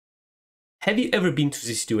Have you ever been to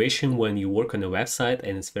the situation when you work on a website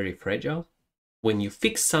and it's very fragile? When you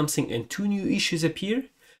fix something and two new issues appear?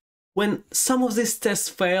 When some of these tests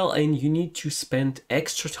fail and you need to spend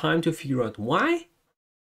extra time to figure out why?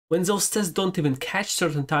 When those tests don't even catch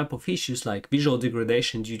certain type of issues like visual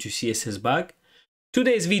degradation due to CSS bug?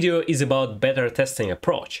 Today's video is about better testing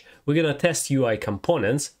approach. We're gonna test UI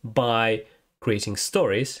components by creating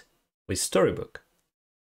stories with Storybook.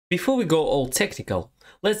 Before we go all technical,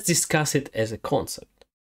 let's discuss it as a concept.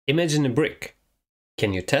 Imagine a brick.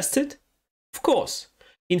 Can you test it? Of course.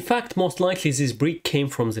 In fact, most likely this brick came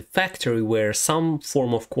from the factory where some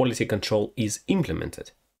form of quality control is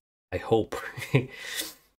implemented. I hope.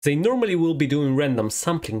 They normally will be doing random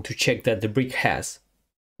sampling to check that the brick has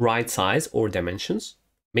right size or dimensions,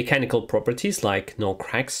 mechanical properties like no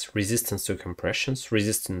cracks, resistance to compressions,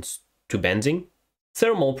 resistance to bending,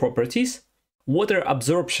 thermal properties, water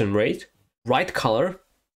absorption rate, right color,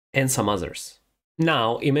 and some others.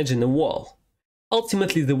 Now imagine a wall.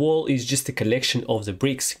 Ultimately, the wall is just a collection of the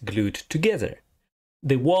bricks glued together.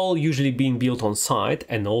 The wall usually being built on site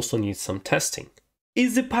and also needs some testing.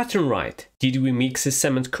 Is the pattern right? Did we mix the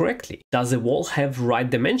cement correctly? Does the wall have right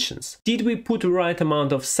dimensions? Did we put the right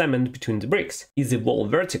amount of cement between the bricks? Is the wall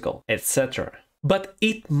vertical? Etc. But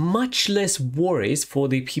it much less worries for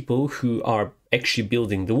the people who are actually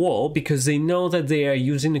building the wall because they know that they are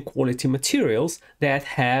using quality materials that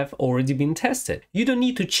have already been tested. You don't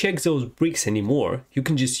need to check those bricks anymore. You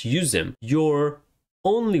can just use them. Your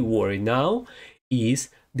only worry now is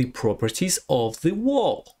the properties of the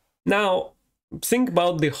wall. Now, think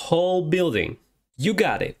about the whole building. You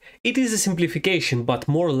got it. It is a simplification, but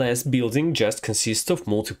more or less building just consists of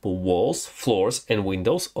multiple walls, floors, and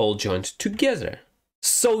windows all joined together.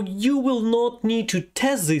 So you will not need to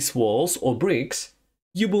test these walls or bricks.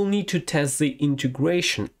 You will need to test the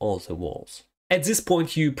integration of the walls. At this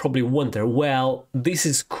point, you probably wonder, well, this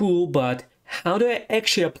is cool, but how do I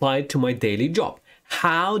actually apply it to my daily job?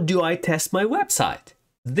 How do I test my website?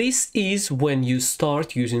 This is when you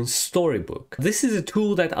start using Storybook. This is a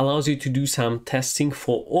tool that allows you to do some testing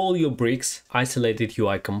for all your bricks, isolated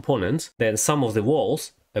UI components, then some of the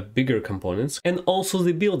walls, bigger components, and also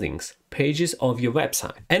the buildings, pages of your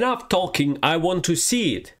website. Enough talking, I want to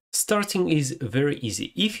see it! Starting is very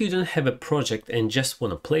easy. If you don't have a project and just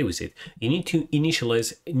want to play with it, you need to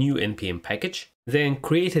initialize a new NPM package, then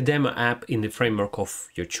create a demo app in the framework of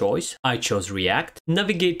your choice. I chose React.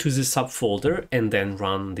 Navigate to the subfolder and then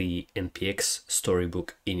run the npx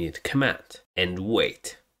storybook init command and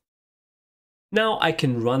wait. Now I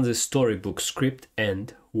can run the Storybook script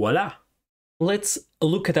and voila! Let's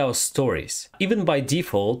look at our stories. Even by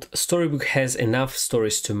default, Storybook has enough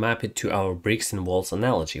stories to map it to our bricks and walls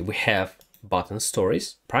analogy. We have button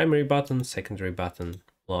stories, primary button, secondary button,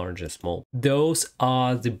 large and small. Those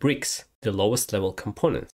are the bricks, the lowest level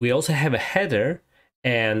components. We also have a header,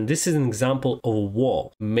 and this is an example of a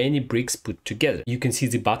wall, many bricks put together. You can see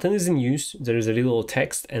the button is in use, there is a little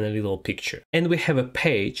text and a little picture. And we have a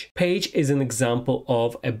page. Page is an example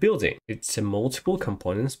of a building. It's a multiple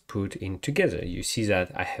components put in together. You see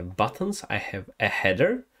that I have buttons, I have a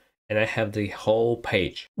header, and I have the whole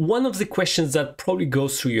page. One of the questions that probably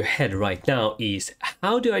goes through your head right now is,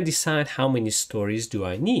 how do I decide how many stories do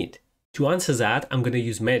I need? To answer that, I'm going to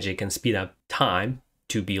use magic and speed up time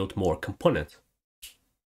to build more components.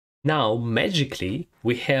 Now, magically,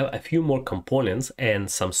 we have a few more components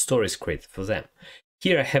and some stories created for them.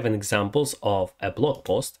 Here I have an examples of a blog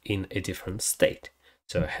post in a different state.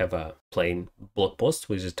 So I have a plain blog post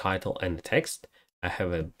with a title and a text. I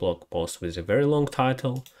have a blog post with a very long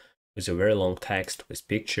title, with a very long text, with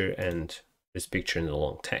picture and a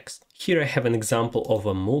long text. Here I have an example of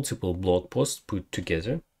a multiple blog post put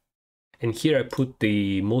together. And here I put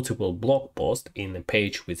the multiple blog post in a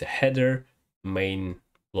page with a header, main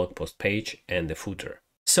blog post page, and the footer.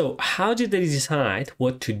 So how did I decide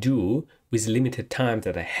what to do with the limited time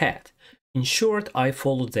that I had? In short, I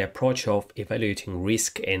followed the approach of evaluating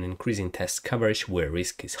risk and increasing test coverage where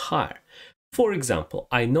risk is higher. For example,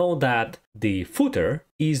 I know that the footer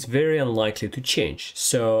is very unlikely to change,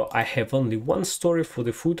 so I have only one story for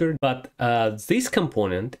the footer, but this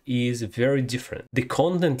component is very different. The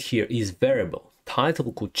content here is variable.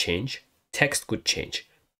 Title could change, text could change.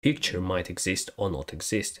 Picture might exist or not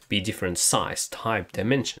exist, be different size, type,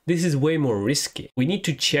 dimension. This is way more risky. We need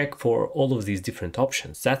to check for all of these different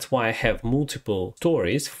options. That's why I have multiple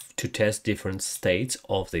stories to test different states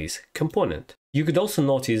of this component. You could also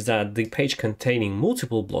notice that the page containing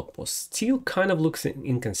multiple blog posts still kind of looks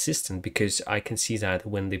inconsistent because I can see that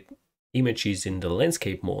when the image is in the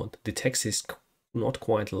landscape mode, the text is not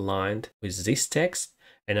quite aligned with this text,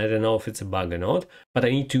 and I don't know if it's a bug or not, but I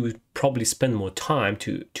need to probably spend more time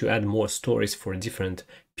to add more stories for different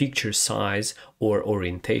picture size or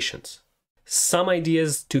orientations. Some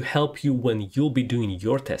ideas to help you when you'll be doing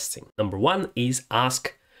your testing. Number one is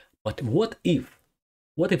ask, but what if?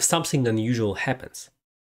 What if something unusual happens?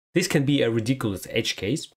 This can be a ridiculous edge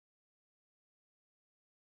case,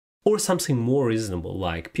 or something more reasonable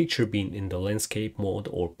like picture being in the landscape mode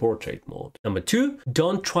or portrait mode. Number two,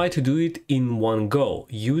 don't try to do it in one go.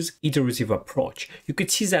 Use iterative approach. You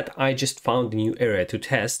could see that I just found a new area to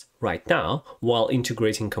test right now while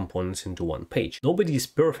integrating components into one page. Nobody is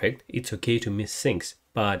perfect, it's okay to miss things,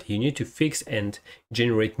 but you need to fix and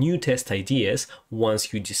generate new test ideas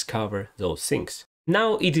once you discover those things.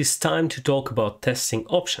 Now it is time to talk about testing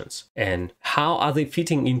options and how are they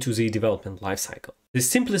fitting into the development lifecycle. The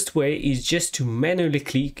simplest way is just to manually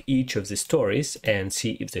click each of the stories and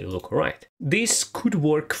see if they look right. This could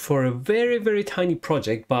work for a very tiny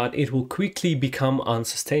project, but it will quickly become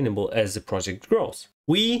unsustainable as the project grows.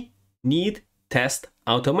 We need test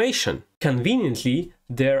automation. Conveniently,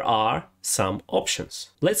 there are some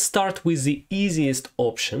options. Let's start with the easiest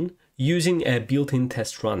option, using a built-in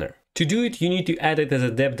test runner. To do it, you need to add it as a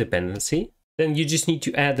dev dependency. Then you just need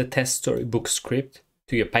to add the test storybook script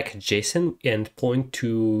to your package JSON and point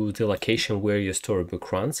to the location where your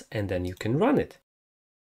storybook runs, and then you can run it.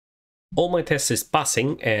 All my tests is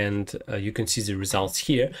passing, and you can see the results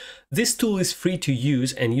here. This tool is free to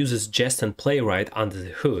use and uses Jest and Playwright under the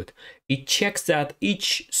hood. It checks that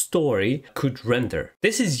each story could render.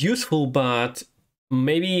 This is useful, but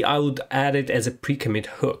maybe I would add it as a pre-commit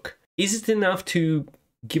hook. Is it enough to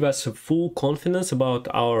give us a full confidence about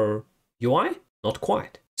our UI? Not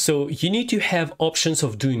quite. So you need to have options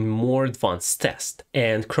of doing more advanced tests,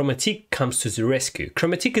 and Chromatic comes to the rescue.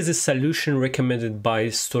 Chromatic is a solution recommended by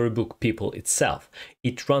Storybook people itself.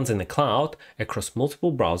 It runs in the cloud across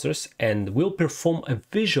multiple browsers and will perform a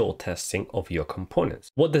visual testing of your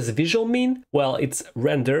components. What does visual mean? Well, it's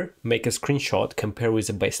render, make a screenshot, compare with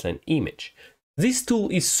a baseline image. This tool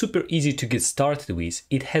is super easy to get started with.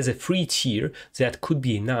 It has a free tier that could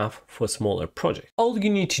be enough for smaller projects. All you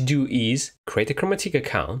need to do is create a Chromatic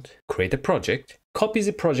account, create a project, copy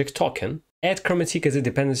the project token, add Chromatic as a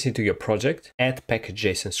dependency to your project, add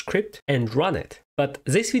package.json script, and run it. But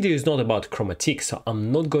this video is not about Chromatic, so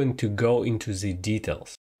I'm not going to go into the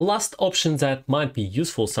details. Last option that might be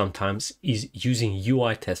useful sometimes is using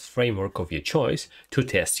UI test framework of your choice to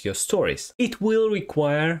test your stories. It will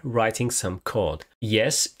require writing some code.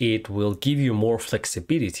 Yes, it will give you more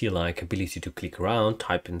flexibility, like ability to click around,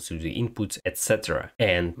 type into the inputs, etc.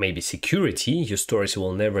 And maybe security, your stories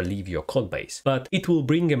will never leave your codebase. But it will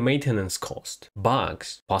bring a maintenance cost,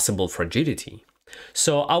 bugs, possible fragility.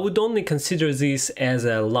 So I would only consider this as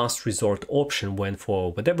a last resort option when,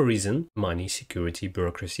 for whatever reason, money, security,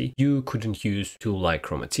 bureaucracy, you couldn't use a tool like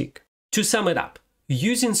Chromatic. To sum it up,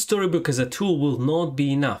 using Storybook as a tool will not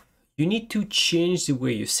be enough. You need to change the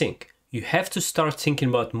way you think. You have to start thinking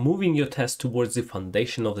about moving your test towards the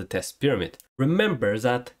foundation of the test pyramid. Remember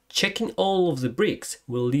that checking all of the bricks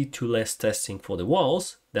will lead to less testing for the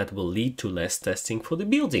walls, that will lead to less testing for the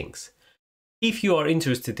buildings. If you are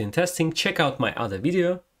interested in testing, check out my other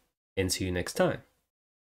video, and see you next time.